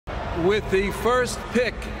With the first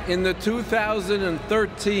pick in the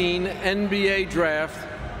 2013 NBA Draft,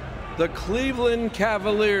 the Cleveland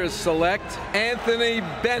Cavaliers select Anthony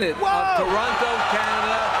Bennett of Toronto,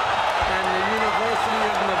 Canada, and the University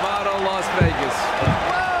of Nevada, Las Vegas.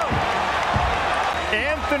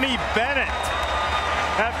 Anthony Bennett,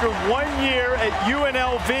 after 1 year at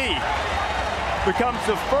UNLV, becomes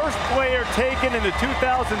the first player taken in the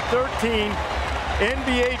 2013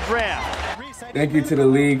 NBA Draft. Thank you to the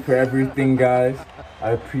league for everything, guys.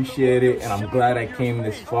 I appreciate it, and I'm glad I came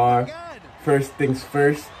this far. First things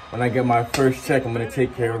first, when I get my first check, I'm going to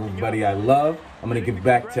take care of everybody I love. I'm going to give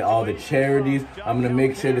back to all the charities. I'm going to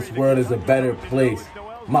make sure this world is a better place.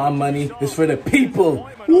 My money is for the people.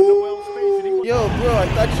 Woo! Yo, bro, I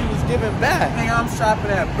thought you was giving back. Hey, I'm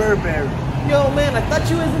shopping at Burberry. Yo, man, I thought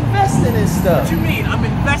you was investing in stuff. What you mean? I'm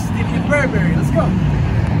invested in Burberry. Let's go.